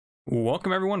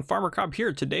Welcome everyone, Farmer Cobb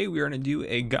here. Today we are going to do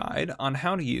a guide on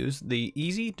how to use the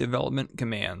easy development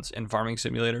commands in Farming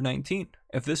Simulator 19.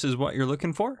 If this is what you're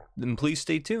looking for, then please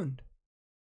stay tuned.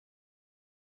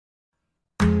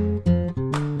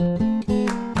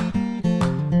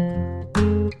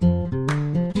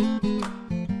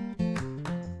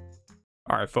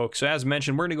 Alright folks, so as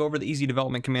mentioned, we're going to go over the easy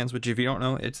development commands, which if you don't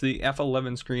know, it's the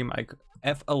F11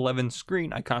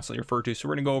 screen I constantly refer to. So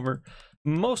we're going to go over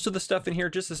most of the stuff in here,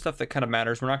 just the stuff that kind of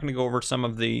matters. We're not going to go over some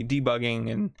of the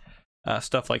debugging and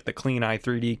stuff like the CleanEye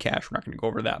 3D cache. We're not going to go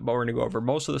over that, but we're going to go over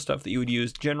most of the stuff that you would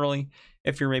use generally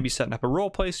if you're maybe setting up a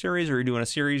role play series, or you're doing a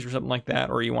series or something like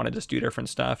that, or you want to just do different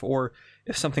stuff, or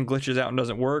if something glitches out and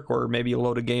doesn't work, or maybe you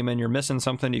load a game in, you're missing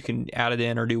something, you can add it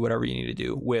in or do whatever you need to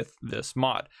do with this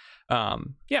mod.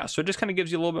 Yeah, so it just kind of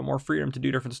gives you a little bit more freedom to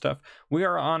do different stuff. We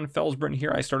are on Felsbrunn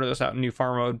here. I started this out in new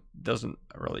farm mode. Doesn't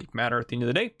really matter at the end of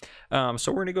the day.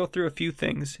 So we're going to go through a few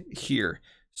things here.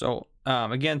 So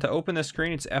again, to open this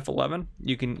screen, it's F11.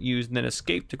 You can use then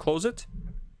escape to close it.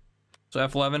 So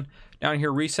F11 down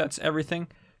here resets everything.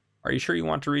 Are you sure you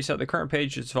want to reset the current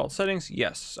page to default settings?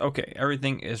 Yes. Okay,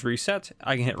 everything is reset.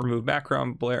 I can hit remove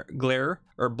background blur,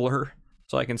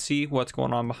 so I can see what's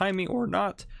going on behind me or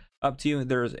not. Up to you.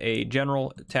 There's a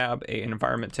general tab, an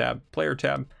environment tab, player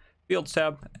tab, fields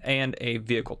tab, and a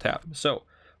vehicle tab. So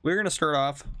we're going to start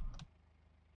off.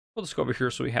 We'll just go over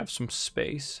here so we have some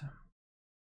space.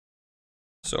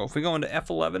 So if we go into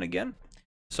F11 again,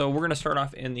 so we're going to start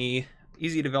off in the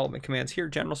easy development commands here,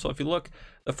 general. So if you look,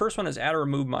 the first one is add or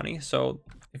remove money. So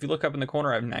if you look up in the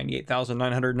corner, I have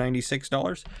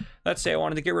 $98,996. Let's say I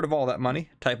wanted to get rid of all that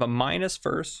money. Type a minus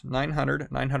first,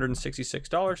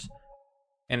 $966.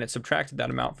 And it subtracted that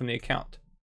amount from the account.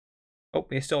 Oh,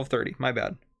 we still have 30, my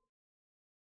bad.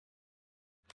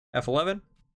 F11,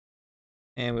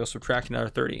 and we'll subtract another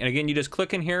 30. And again, you just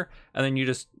click in here, and then you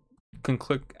just can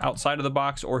click outside of the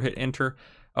box or hit enter.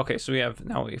 Okay, so we have,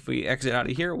 now if we exit out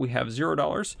of here, we have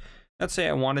 $0. Let's say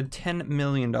I wanted $10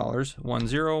 million. 1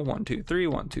 0, 1 2 3,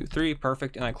 1 2 3,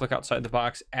 perfect. And I click outside the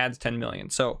box, adds 10 million.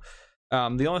 So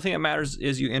the only thing that matters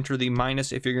is you enter the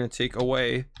minus if you're going to take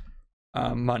away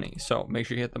money, so make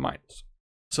sure you hit the minus.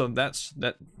 So that's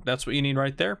what you need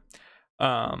right there.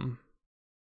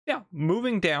 Yeah,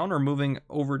 moving down or moving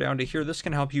over down to here, this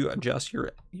can help you adjust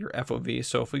your FOV.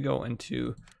 So if we go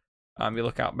into you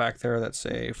look out back there, let's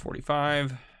say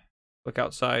 45, look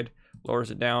outside,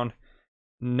 lowers it down,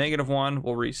 -1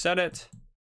 will reset it,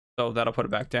 so that'll put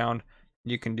it back down.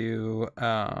 You can do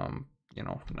you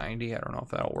know, 90. I don't know if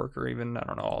that'll work, or even, I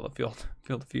don't know, all the field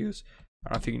of views. I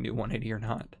don't know if you can do 180 or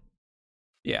not.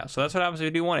 Yeah, so that's what happens if you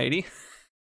do 180.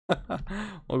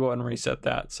 We'll go ahead and reset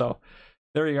that. So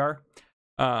there you are.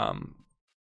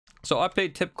 So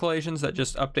update tip collisions, that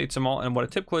just updates them all. And what a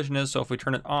tip collision is, so if we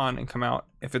turn it on and come out,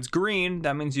 if it's green,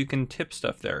 that means you can tip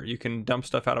stuff there. You can dump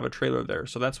stuff out of a trailer there.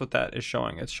 So that's what that is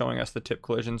showing. It's showing us the tip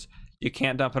collisions. You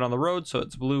can't dump it on the road, so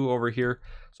it's blue over here.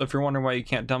 So if you're wondering why you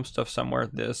can't dump stuff somewhere,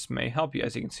 this may help you.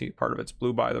 As you can see, part of it's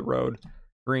blue by the road,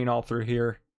 green all through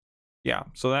here. Yeah,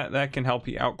 so that can help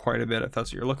you out quite a bit if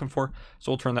that's what you're looking for.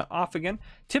 So we'll turn that off again.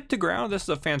 Tip to ground, this is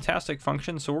a fantastic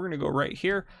function. So we're going to go right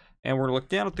here and we're going to look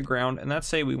down at the ground, and let's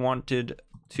say we wanted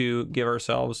to give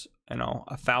ourselves, you know,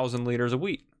 1,000 liters of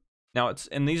wheat. Now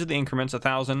and these are the increments: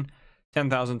 1,000,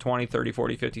 10,000, 20, 30,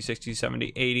 40, 50, 60,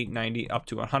 70, 80, 90, up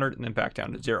to 100, and then back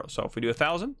down to 0. So if we do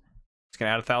 1,000, it's going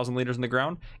to add 1,000 liters in the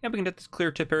ground, and we can hit this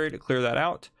clear tip area to clear that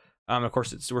out. Of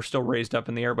course, we're still raised up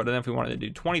in the air, but then if we wanted to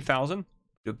do 20,000,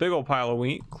 do a big old pile of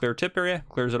wheat, clear tip area,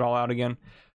 clears it all out again.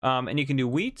 And you can do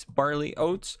wheat, barley,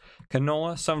 oats,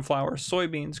 canola, sunflower,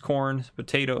 soybeans, corn,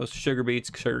 potatoes, sugar beets,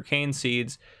 sugar cane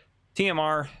seeds,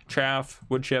 TMR, chaff,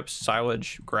 wood chips,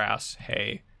 silage, grass,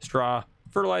 hay, straw,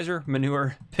 fertilizer,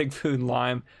 manure, pig food,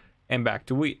 lime, and back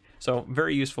to wheat. So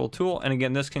very useful tool. And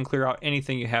again, this can clear out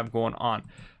anything you have going on.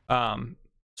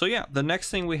 So yeah, the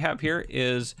next thing we have here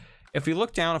is, if we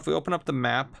look down, if we open up the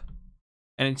map,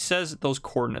 and it says those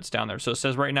coordinates down there. So it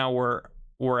says right now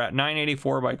we're at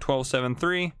 984 by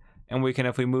 1273, and we can,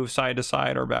 if we move side to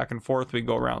side or back and forth, we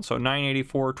go around. So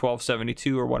 984,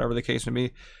 1272, or whatever the case may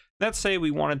be. Let's say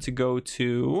we wanted to go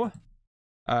to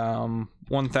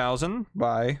 1000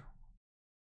 by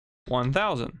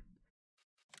 1000.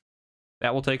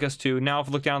 That will take us to, now if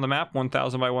we look down the map,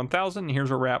 1000 by 1000, here's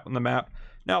where we're at on the map.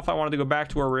 Now if I wanted to go back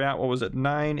to where we're at, what was it,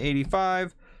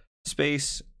 985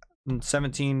 space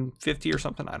 1750 or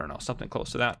something, I don't know, something close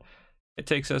to that. It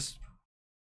takes us,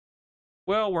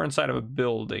 well, we're inside of a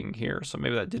building here, so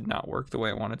maybe that did not work the way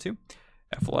I wanted to.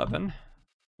 F11,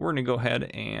 we're going to go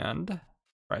ahead and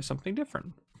try something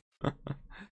different.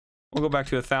 We'll go back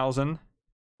to 1,000.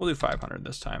 We'll do 500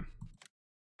 this time.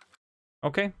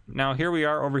 Okay, now here we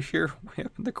are over here way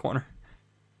up in the corner.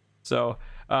 So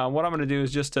what I'm going to do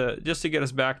is just to get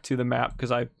us back to the map,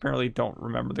 because I apparently don't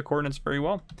remember the coordinates very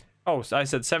well. Oh, so I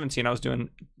said 17. I was doing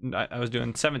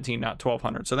 17, not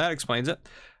 1200. So that explains it.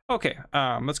 Okay,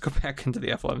 let's go back into the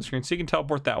F11 screen so you can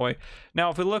teleport that way. Now,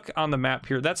 if we look on the map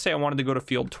here, let's say I wanted to go to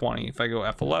field 20. If I go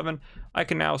F11, I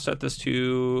can now set this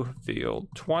to field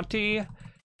 20.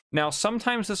 Now,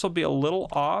 sometimes this will be a little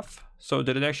off. So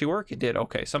did it actually work? It did.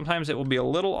 Okay, sometimes it will be a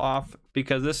little off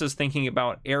because this is thinking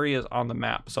about areas on the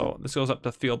map. So this goes up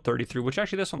to field 33, which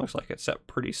actually this one looks like it's set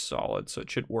pretty solid, so it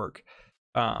should work.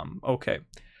 Okay,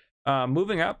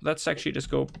 moving up, let's actually just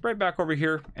go right back over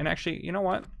here. And actually, you know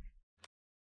what?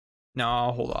 No,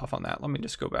 I'll hold off on that. Let me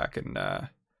just go back and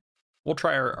we'll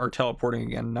try our teleporting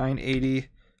again. 980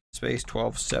 space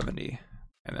 1270.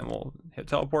 And then we'll hit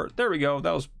teleport. There we go.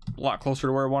 That was a lot closer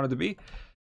to where I wanted to be.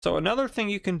 So another thing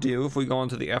you can do if we go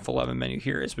into the F11 menu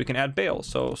here is we can add bales.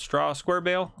 So straw, square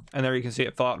bale, and there you can see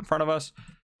it fill out in front of us.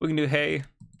 We can do hay,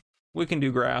 we can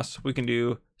do grass, we can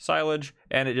do silage,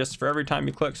 and it just for every time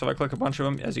you click. So if I click a bunch of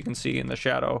them, as you can see in the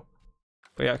shadow,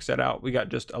 we X that out, we got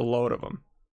just a load of them.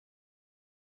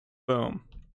 Boom.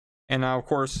 And now of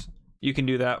course you can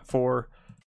do that for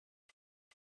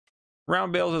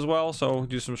round bales as well. So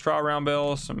do some straw round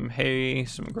bales, some hay,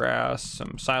 some grass,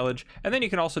 some silage, and then you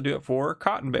can also do it for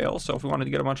cotton bales. So if we wanted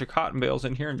to get a bunch of cotton bales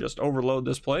in here and just overload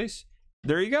this place,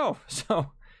 there you go.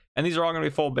 So, and these are all going to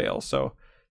be full bales, so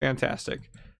fantastic.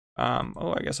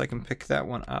 Oh, I guess I can pick that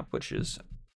one up, which is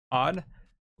odd.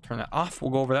 Turn that off.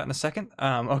 We'll go over that in a second.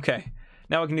 Okay,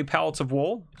 now we can do pallets of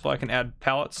wool. So I can add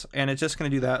pallets, and it's just going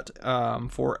to do that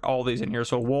for all these in here.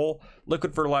 So wool,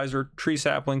 liquid fertilizer, tree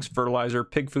saplings, fertilizer,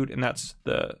 pig food, and that's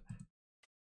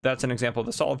an example of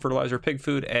the solid fertilizer. Pig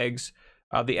food, eggs.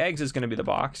 The eggs is going to be the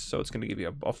box, so it's going to give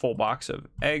you a full box of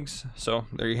eggs. So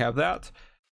there you have that.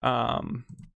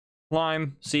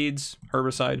 Lime, seeds,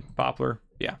 herbicide, poplar.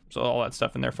 Yeah, so all that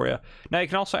stuff in there for you. Now you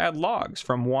can also add logs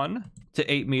from 1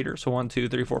 to 8 meters. So 1, 2,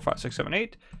 3, 4, 5, 6, 7,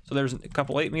 8. So there's a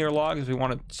couple 8-meter logs if we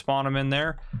want to spawn them in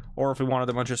there. Or if we wanted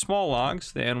a bunch of small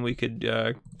logs, then we could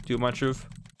do a bunch of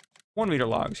 1-meter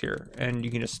logs here. And you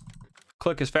can just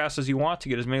click as fast as you want to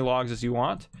get as many logs as you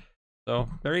want. So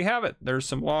there you have it. There's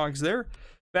some logs there.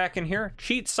 Back in here,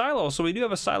 cheat silo. So we do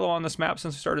have a silo on this map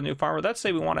since we started a new farmer. Let's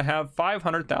say we want to have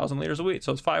 500,000 liters a week.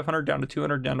 So it's 500 down to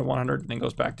 200 down to 100, and then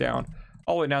goes back down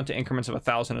all the way down to increments of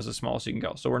 1,000 is the smallest you can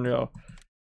go. So we're gonna go,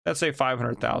 let's say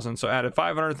 500,000. So added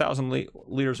 500,000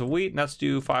 liters of wheat, and let's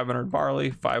do 500 barley,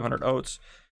 500 oats.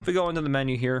 If we go into the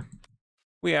menu here,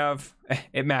 we have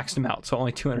it maxed them out, so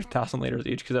only 200,000 liters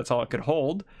each because that's all it could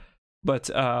hold. But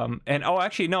and oh,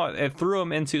 actually no, it threw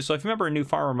them into. So if you remember in new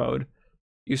farmer mode,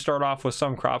 you start off with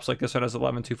some crops like this one has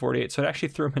 11,248. So it actually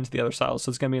threw them into the other silos. So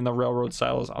it's gonna be in the railroad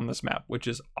silos on this map, which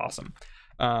is awesome.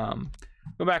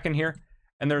 Go back in here.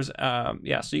 And there's,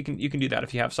 yeah, so you can do that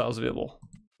if you have silos available,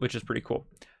 which is pretty cool.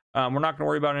 We're not going to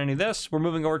worry about any of this. We're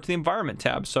moving over to the environment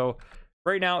tab. So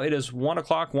right now it is 1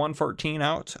 o'clock, 1:14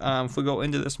 out. If we go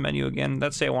into this menu again,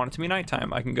 let's say I want it to be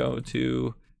nighttime. I can go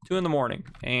to 2 in the morning,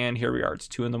 and here we are. It's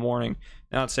 2 in the morning.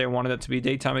 Now let's say I wanted it to be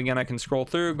daytime again. I can scroll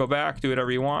through, go back, do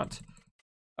whatever you want.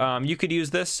 You could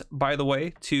use this, by the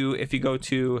way, to if you go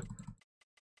to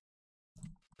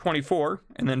 24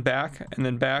 and then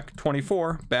back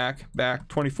 24 back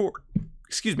 24,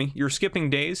 excuse me, you're skipping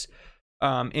days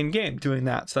in game doing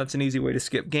that. So that's an easy way to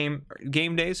skip game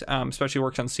days, especially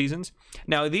works on seasons.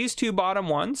 Now these two bottom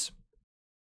ones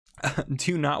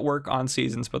do not work on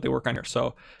seasons, but they work on here.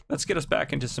 So let's get us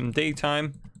back into some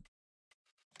daytime.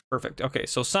 Perfect. Okay,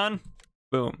 so sun,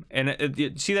 boom, and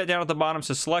you see that down at the bottom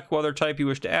says select weather type you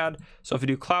wish to add. So if you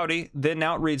do cloudy, then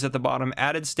now it reads at the bottom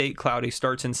added state cloudy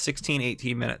starts in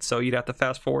 16-18 minutes. So you'd have to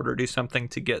fast forward or do something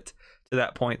to get to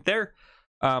that point there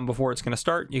before it's going to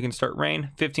start. You can start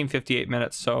rain 15-58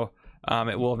 minutes, so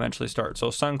it will eventually start. So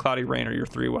sun, cloudy, rain are your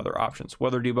 3 weather options.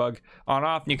 Weather debug on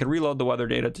off, and you can reload the weather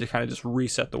data to kind of just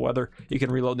reset the weather. You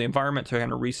can reload the environment to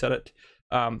kind of reset it.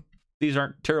 These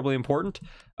aren't terribly important.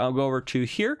 I'll go over to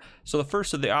here. So the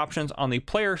first of the options on the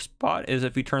player spot is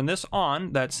if you turn this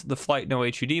on, that's the flight no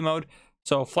HUD mode.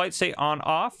 So flight state on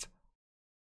off.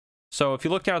 So if you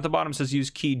look down at the bottom, it says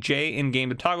use key J in game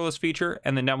to toggle this feature,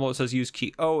 and then down below it says use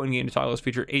key O in game to toggle this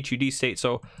feature, HUD state.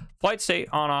 So flight state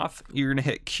on off, you're gonna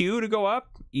hit Q to go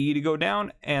up, E to go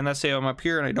down, and let's say I'm up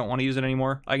here and I don't want to use it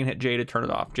anymore. I can hit J to turn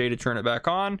it off, J to turn it back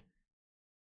on,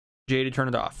 J to turn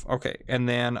it off. Okay, and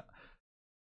then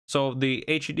so the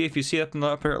HUD, if you see up in the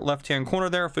upper left-hand corner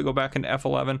there, if we go back into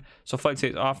F11, so flight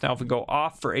state is off. Now if we go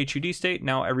off for HUD state,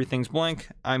 now everything's blank.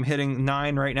 I'm hitting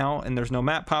 9 right now, and there's no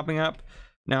map popping up.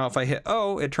 Now if I hit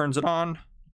O, it turns it on.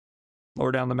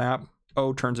 Lower down the map,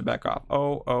 O turns it back off.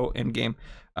 O in game.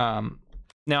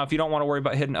 Now, if you don't want to worry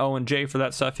about hitting O and J for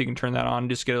that stuff, you can turn that on,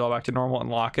 just get it all back to normal and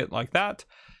lock it like that.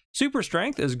 Super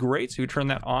strength is great, so you turn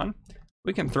that on.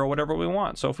 We can throw whatever we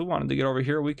want. So if we wanted to get over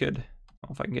here, we could, I don't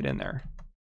know if I can get in there.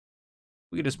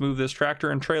 We could just move this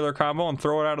tractor and trailer combo and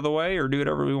throw it out of the way, or do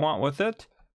whatever we want with it.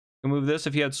 You can move this.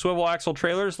 If you had swivel axle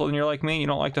trailers, then you're like me, you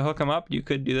don't like to hook them up, you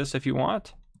could do this if you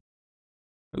want.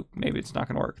 Oop, maybe it's not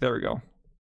going to work. There we go.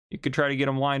 You could try to get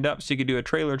them lined up so you could do a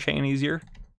trailer chain easier.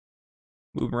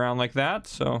 Move around like that.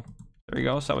 So there you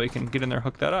go. So we can get in there,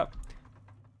 hook that up.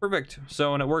 Perfect.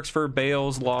 So, and it works for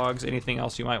bales, logs, anything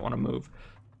else you might want to move.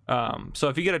 So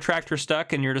if you get a tractor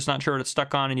stuck and you're just not sure what it's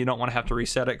stuck on and you don't want to have to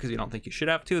reset it because you don't think you should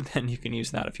have to, then you can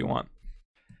use that if you want.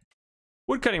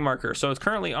 Wood cutting marker. So it's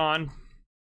currently on.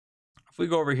 If we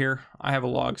go over here, I have a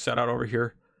log set out over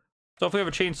here. So if we have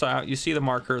a chainsaw out, you see the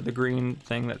marker, the green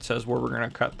thing that says where we're going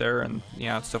to cut there, and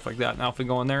yeah, stuff like that. Now if we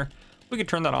go in there, we can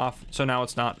turn that off. So now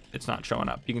it's not showing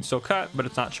up. You can still cut, but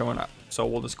it's not showing up. So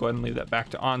we'll just go ahead and leave that back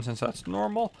to on since that's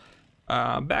normal.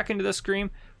 Back into this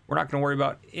screen, we're not going to worry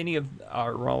about any of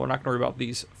our, well, we're not going to worry about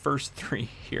these first three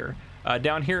here.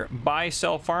 Down here, buy,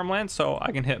 sell farmland. So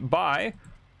I can hit buy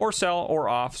or sell or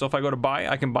off. So if I go to buy,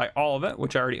 I can buy all of it,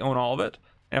 which I already own all of it.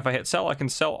 And if I hit sell, I can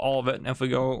sell all of it. And if we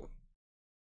go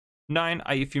 9,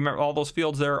 if you remember all those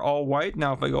fields there are all white.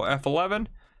 Now if I go F11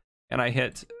 and I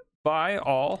hit buy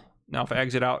all, now if I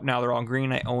exit out, now they're all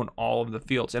green. I own all of the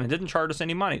fields, and it didn't charge us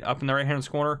any money. Up in the right hand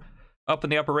corner, up in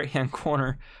the upper right hand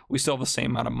corner, we still have the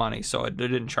same amount of money, so it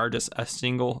didn't charge us a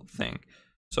single thing.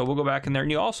 So we'll go back in there,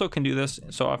 and you also can do this.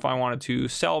 So if I wanted to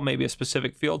sell maybe a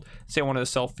specific field, say I wanted to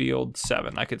sell field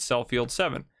 7, I could sell field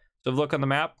 7. So if you look on the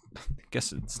map, I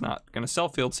guess it's not going to sell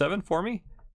field 7 for me.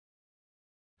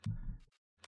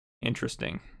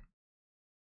 Interesting.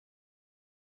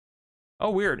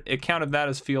 Oh, weird. It counted that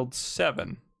as field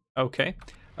 7. Okay.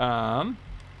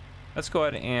 Let's go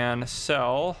ahead and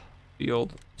sell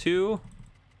field 2,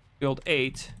 field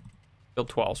 8, field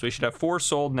 12. So we should have 4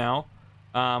 sold now.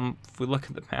 If we look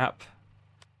at the map,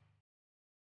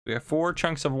 we have 4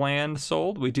 chunks of land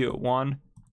sold. We do 1,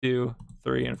 2,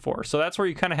 3, and 4. So that's where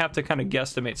you kind of have to kind of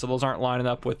guesstimate. So those aren't lining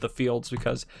up with the fields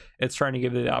because it's trying to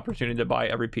give you the opportunity to buy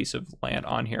every piece of land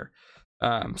on here.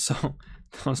 So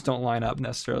those don't line up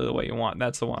necessarily the way you want.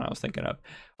 That's the one I was thinking of.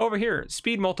 Over here,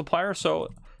 speed multiplier. So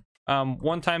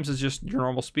 1 times is just your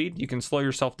normal speed. You can slow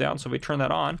yourself down. So if we turn that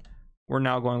on, we're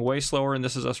now going way slower, and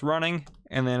this is us running.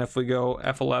 And then if we go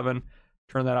F11,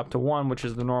 turn that up to 1, which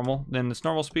is the normal, then it's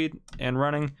normal speed and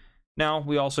running. Now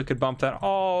we also could bump that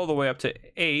all the way up to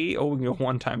 8. Oh, we can go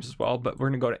 1 times as well, but we're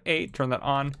gonna go to 8, turn that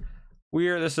on.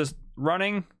 This is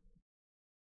running,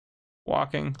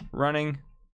 walking, running.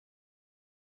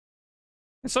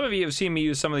 And some of you have seen me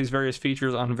use some of these various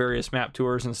features on various map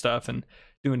tours and stuff and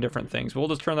doing different things. We'll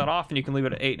just turn that off, and you can leave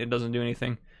it at 8 and it doesn't do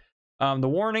anything. The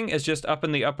warning is just up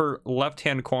in the upper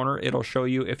left-hand corner. It'll show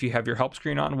you if you have your help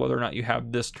screen on, whether or not you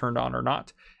have this turned on or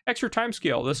not. Extra time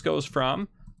scale. This goes from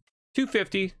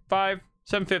 250, 5,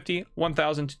 750,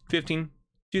 1,000, 15,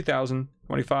 2,000,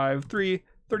 25, 3,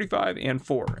 35, and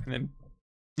 4. And then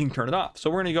you can turn it off. So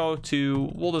we're going to go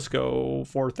to, we'll just go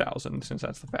 4,000 since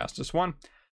that's the fastest one.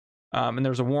 And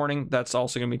there's a warning that's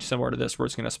also going to be similar to this, where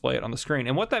it's going to display it on the screen.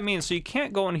 And what that means, so you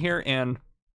can't go in here and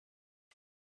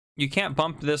you can't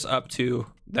bump this up to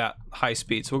that high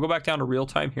speed. So we'll go back down to real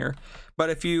time here. But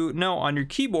if you know on your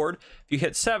keyboard, if you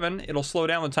hit 7, it'll slow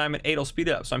down the time, and 8 will speed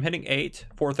it up. So I'm hitting 8,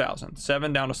 4,000.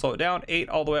 7 down to slow it down, 8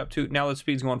 all the way up to, now the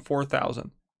speed's going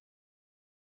 4,000.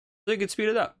 So you can speed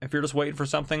it up. If you're just waiting for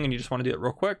something and you just want to do it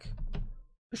real quick,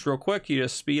 you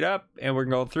just speed up, and we're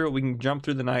going to go through it. We can jump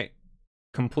through the night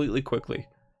completely quickly,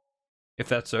 if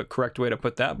that's a correct way to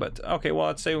put that. But okay, well,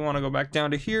 let's say we want to go back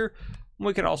down to here.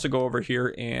 We can also go over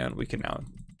here, and we can now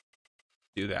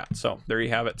do that. So there you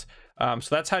have it.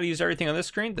 So that's how to use everything on this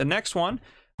screen. The next one,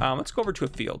 let's go over to a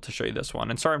field to show you this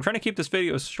one. And sorry, I'm trying to keep this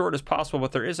video as short as possible,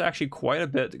 but there is actually quite a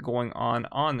bit going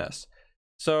on this.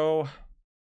 So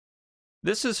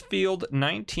this is field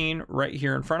 19 right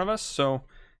here in front of us. So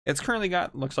it's currently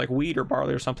got, looks like wheat or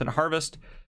barley or something to harvest.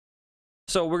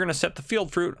 So we're going to set the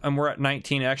field fruit, and we're at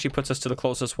 19. It actually puts us to the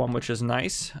closest one, which is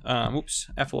nice. Oops,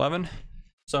 F11.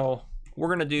 So we're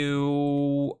going to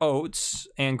do oats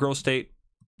and grow state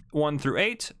 1 through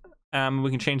 8. We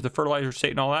can change the fertilizer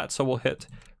state and all that. So we'll hit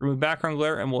remove background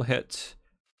glare, and we'll hit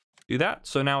do that.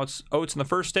 So now it's oats in the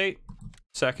first state,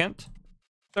 2nd,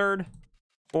 3rd,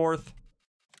 4th,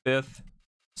 5th,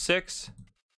 6th,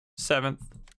 7th,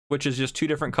 which is just 2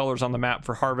 different colors on the map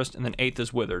for harvest, and then 8th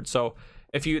is withered. So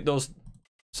if you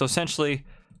so essentially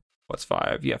what's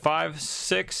 5? Yeah, 5,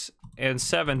 6, and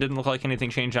 7 didn't look like anything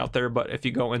changed out there, but if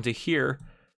you go into here,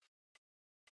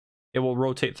 it will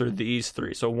rotate through these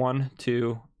 3. So 1,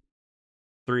 2,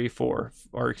 3, 4,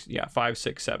 or yeah, 5,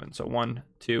 6, 7. So 1,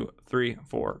 2, 3,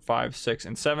 4, 5, 6,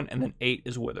 and 7, and then 8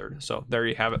 is withered. So there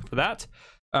you have it for that.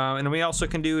 And we also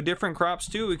can do different crops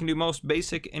too. We can do most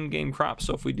basic in-game crops.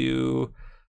 So if we do,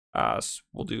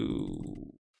 we'll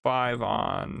do 5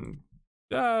 on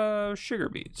sugar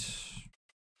beets.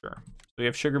 Sure. So we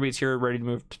have sugar beets here ready to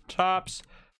move to tops.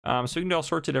 So we can do all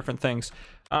sorts of different things.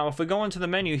 If we go into the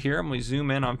menu here and we zoom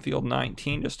in on field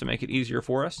 19 just to make it easier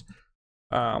for us,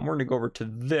 we're going to go over to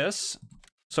this.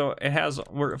 So it has, if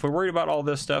we're worried about all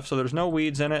this stuff, so there's no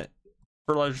weeds in it,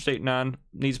 fertilizer state none,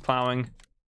 needs plowing,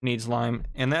 needs lime,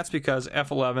 and that's because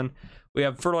F11, we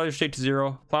have fertilizer state to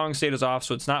 0, plowing state is off,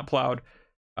 so it's not plowed,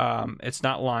 it's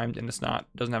not limed, and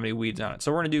doesn't have any weeds on it.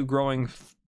 So we're going to do growing,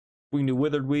 we can do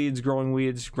withered weeds, growing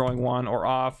 1, or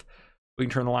off. We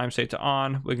can turn the lime state to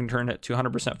on, we can turn it to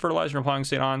 100% fertilizer and plowing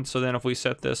state on. So then if we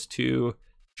set this to,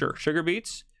 sure, sugar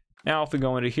beets, now if we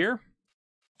go into here,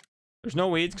 there's no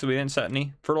weeds because we didn't set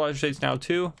any. Fertilizer state's now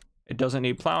 2, it doesn't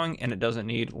need plowing, and it doesn't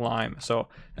need lime. So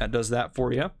that does that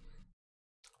for you.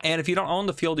 And if you don't own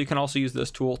the field, you can also use this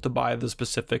tool to buy the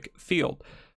specific field.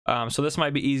 So this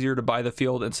might be easier to buy the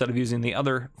field instead of using the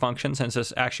other function, since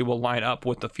this actually will line up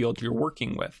with the field you're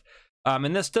working with.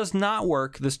 And this does not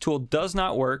work, this tool does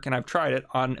not work, and I've tried it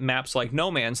on maps like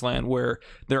No Man's Land where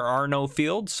there are no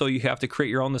fields, so you have to create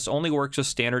your own. This only works with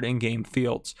standard in-game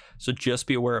fields, so just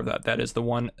be aware of that. That is the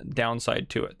one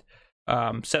downside to it.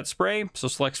 Set spray, so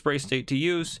select spray state to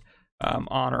use,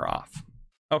 on or off.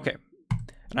 Okay.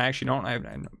 And I actually don't,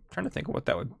 I'm trying to think of what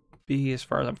that would be as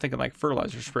far as I'm thinking like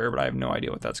fertilizer sprayer, but I have no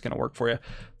idea what that's going to work for you.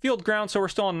 Field ground, so we're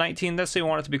still on 19. Let's say we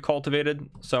want it to be cultivated,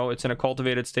 so it's in a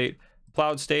cultivated state.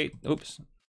 Plowed state, oops,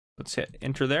 let's hit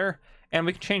enter there. And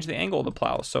we can change the angle of the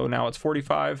plow. So now it's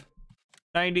 45,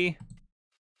 90,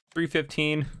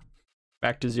 315,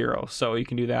 back to 0. So you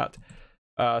can do that.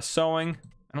 Sowing,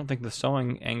 I don't think the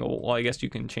sowing angle, well, I guess you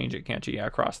can change it, can't you? Yeah,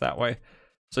 across that way.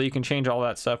 So you can change all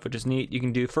that stuff, which is neat. You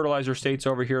can do fertilizer states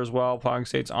over here as well. Plowing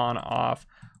states on, off.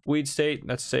 Weed state,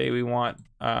 let's say we want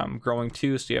growing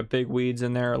 2, so you have big weeds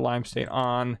in there. Lime state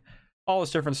on, all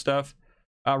this different stuff.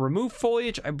 Remove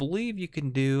foliage, I believe you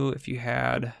can do if you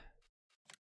had... Is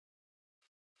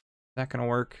that going to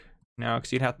work? No,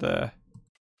 because you'd have to...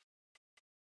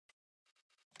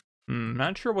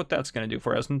 not sure what that's going to do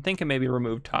for us. I'm thinking maybe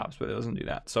remove tops, but it doesn't do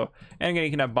that. So, and again, you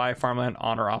can have buy farmland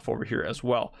on or off over here as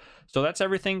well. So that's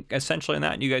everything essentially in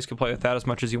that. And you guys can play with that as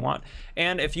much as you want.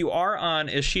 And if you are on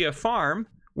Ischia Farm,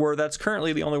 where that's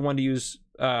currently the only one to use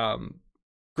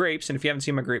grapes, and if you haven't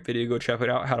seen my grape video, go check it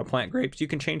out, how to plant grapes. You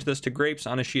can change this to grapes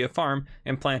on Ischia Farm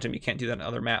and plant them. You can't do that on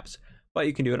other maps, but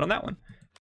you can do it on that one.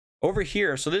 Over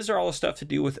here, so these are all the stuff to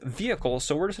do with vehicles.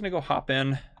 So we're just going to go hop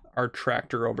in our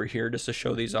tractor over here just to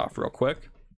show these off real quick.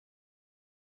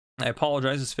 I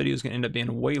apologize, this video is going to end up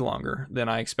being way longer than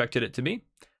I expected it to be.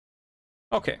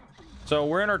 Okay, so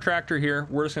we're in our tractor here.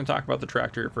 We're just going to talk about the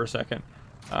tractor here for a second.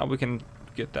 We can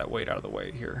get that weight out of the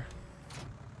way here.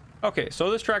 Okay, so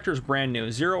this tractor is brand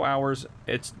new, 0 hours.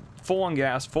 It's full on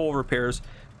gas, full repairs.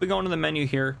 If we go into the menu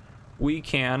here, we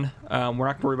can, we're not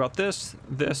going to worry about this.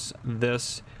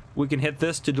 We can hit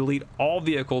this to delete all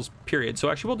vehicles, period. So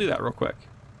actually, we'll do that real quick.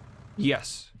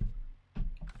 Yes.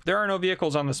 There are no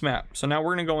vehicles on this map. So now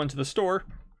we're going to go into the store.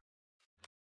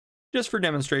 Just for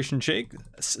demonstration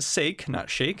sake, not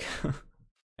shake.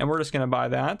 And we're just going to buy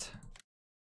that.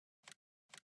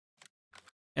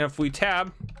 And if we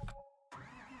tab,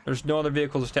 there's no other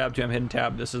vehicles to tab to. I'm hitting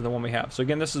tab. This is the one we have. So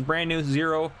again, this is brand new,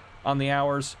 0 on the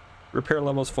hours. Repair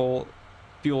level is full.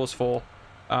 Fuel is full.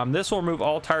 This will remove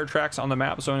all tire tracks on the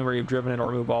map. So anywhere you've driven it, it'll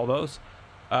remove all those.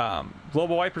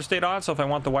 Global wiper stayed on. So if I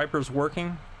want the wipers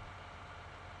working,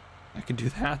 I can do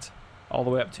that all the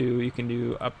way up to, you can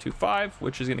do up to 5,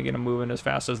 which is going to get them moving as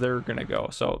fast as they're going to go.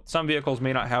 So some vehicles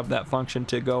may not have that function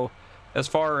to go as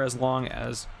far or as long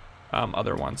as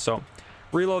other ones. So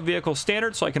reload vehicle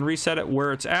standard, so I can reset it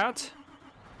where it's at,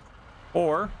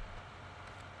 or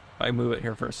if I move it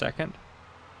here for a second,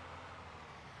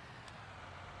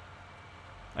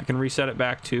 I can reset it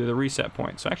back to the reset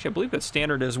point. So actually, I believe that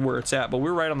standard is where it's at, but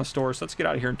we're right on the store, so let's get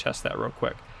out of here and test that real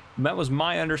quick. And that was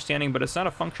my understanding, but it's not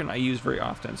a function I use very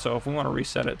often. So if we want to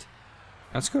reset it,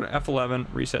 let's go to F11,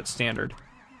 reset standard.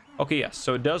 Okay, yes,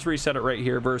 so it does reset it right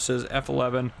here versus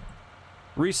F11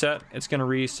 reset. It's going to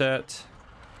reset.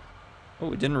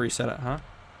 Oh, it didn't reset it, huh?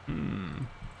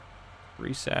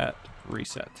 Reset.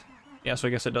 Yeah, so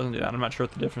I guess it doesn't do that. I'm not sure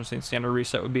what the difference in standard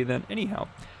reset would be then anyhow.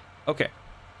 Okay,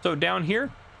 so down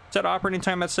here, Set operating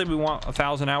time, let's say we want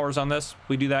 1,000 hours on this.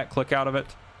 We do that, click out of it,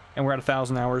 and we're at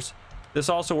 1,000 hours. This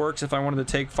also works if I wanted to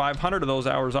take 500 of those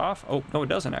hours off. Oh, no, it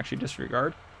doesn't actually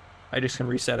disregard. I just can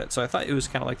reset it. So I thought it was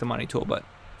kind of like the money tool, but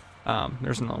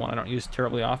there's another one I don't use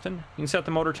terribly often. You can set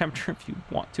the motor temperature if you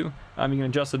want to. You can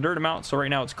adjust the dirt amount. So right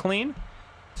now it's clean.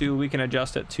 So we can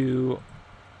adjust it to,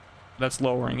 that's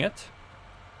lowering it.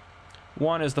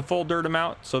 1 is the full dirt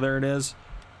amount. So there it is.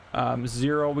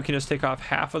 0, we can just take off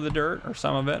half of the dirt or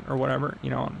some of it or whatever. You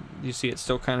know, you see it's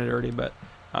still kind of dirty, but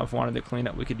if we wanted to clean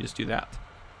it, we could just do that.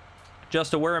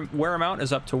 Just a wear amount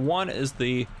is up to 1 is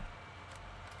the,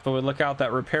 so we look out,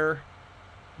 that repair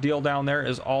deal down there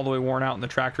is all the way worn out, and the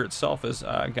tractor itself has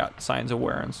got signs of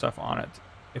wear and stuff on it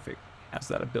if it has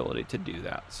that ability to do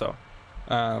that. So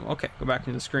okay, go back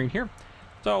into the screen here.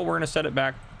 So we're going to set it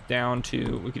back down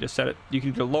to, we could just set it, you could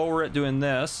either lower it doing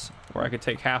this, or I could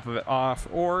take half of it off,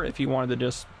 or if you wanted to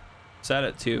just set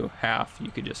it to half,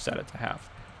 you could just set it to half,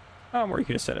 or you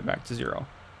could just set it back to 0.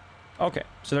 Okay,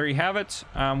 so there you have it.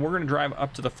 We're going to drive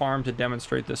up to the farm to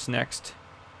demonstrate this next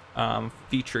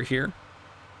feature here.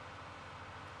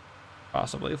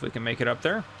 Possibly, if we can make it up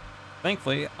there.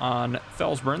 Thankfully, on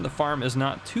Felsburn, the farm is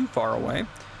not too far away.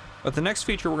 But the next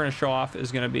feature we're going to show off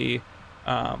is going to be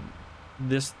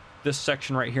this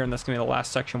section right here, and that's going to be the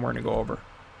last section we're going to go over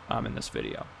in this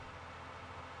video.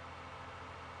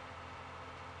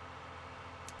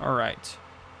 All right.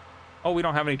 Oh, we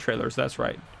don't have any trailers. That's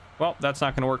right. Well, that's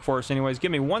not going to work for us anyways.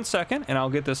 Give me 1 second, and I'll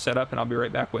get this set up, and I'll be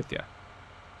right back with you.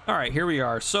 All right, here we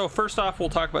are. So first off, we'll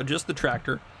talk about just the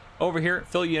tractor. Over here,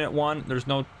 fill unit 1.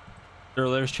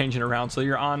 There's changing around. So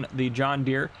you're on the John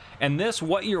Deere, and this,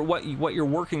 what you're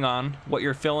working on, what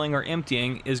you're filling or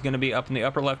emptying, is going to be up in the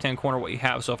upper left-hand corner what you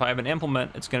have. So if I have an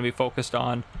implement, it's going to be focused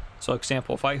on. So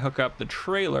example, if I hook up the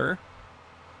trailer,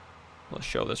 let's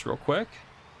show this real quick.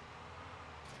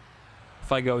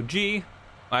 If I go G,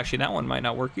 well, actually that one might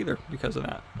not work either because of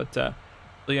that. But so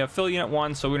you have fill unit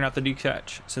 1, so we don't have to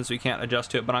detach since we can't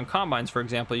adjust to it. But on combines, for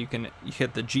example, you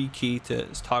hit the G key to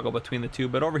toggle between the two.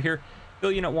 But over here,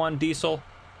 fill unit 1, diesel,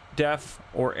 def,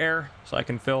 or air, so I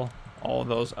can fill all of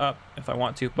those up if I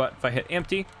want to. But if I hit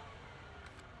empty,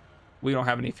 we don't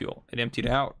have any fuel. It emptied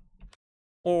out.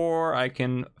 Or I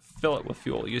can fill it with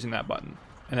fuel using that button,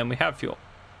 and then we have fuel.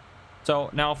 So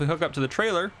now if we hook up to the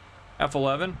trailer,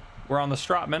 F11, we're on the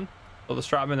Stratman. So the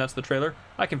Stratman, that's the trailer.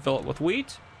 I can fill it with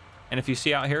wheat. And if you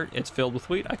see out here, it's filled with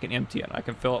wheat. I can empty it. I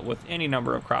can fill it with any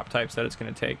number of crop types that it's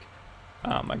going to take.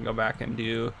 I can go back and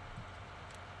do,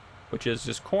 which is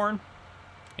just corn,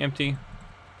 empty,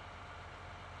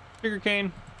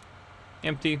 sugarcane,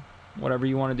 empty, whatever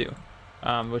you want to do,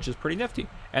 which is pretty nifty.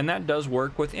 And that does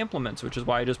work with implements, which is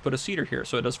why I just put a seeder here.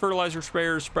 So it does fertilizer,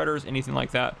 sprayers, spreaders, anything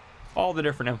like that, all the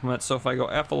different implements. So if I go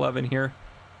F11 here,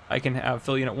 I can have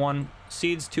fill unit 1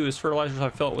 seeds, 2 is fertilizer, so I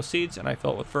fill it with seeds, and I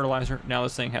fill it with fertilizer. Now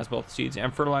this thing has both seeds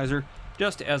and fertilizer,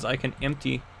 just as I can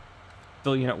empty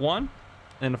fill unit 1,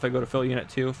 and if I go to fill unit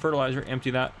 2, fertilizer,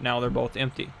 empty that, now they're both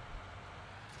empty.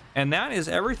 And that is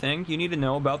everything you need to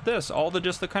know about this.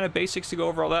 Just the kind of basics to go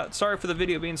over all that. Sorry for the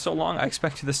video being so long. I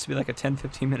expected this to be like a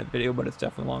 10-15 minute video, but it's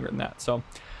definitely longer than that. So,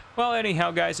 well,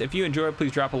 anyhow, guys, if you enjoyed,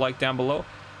 please drop a like down below.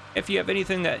 If you have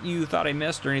anything that you thought I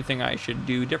missed or anything I should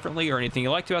do differently or anything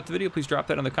you liked about the video, please drop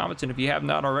that in the comments. And if you have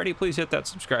not already, please hit that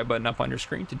subscribe button up on your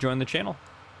screen to join the channel.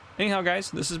 Anyhow,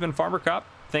 guys, this has been Farmer Cop.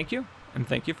 Thank you, and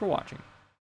thank you for watching.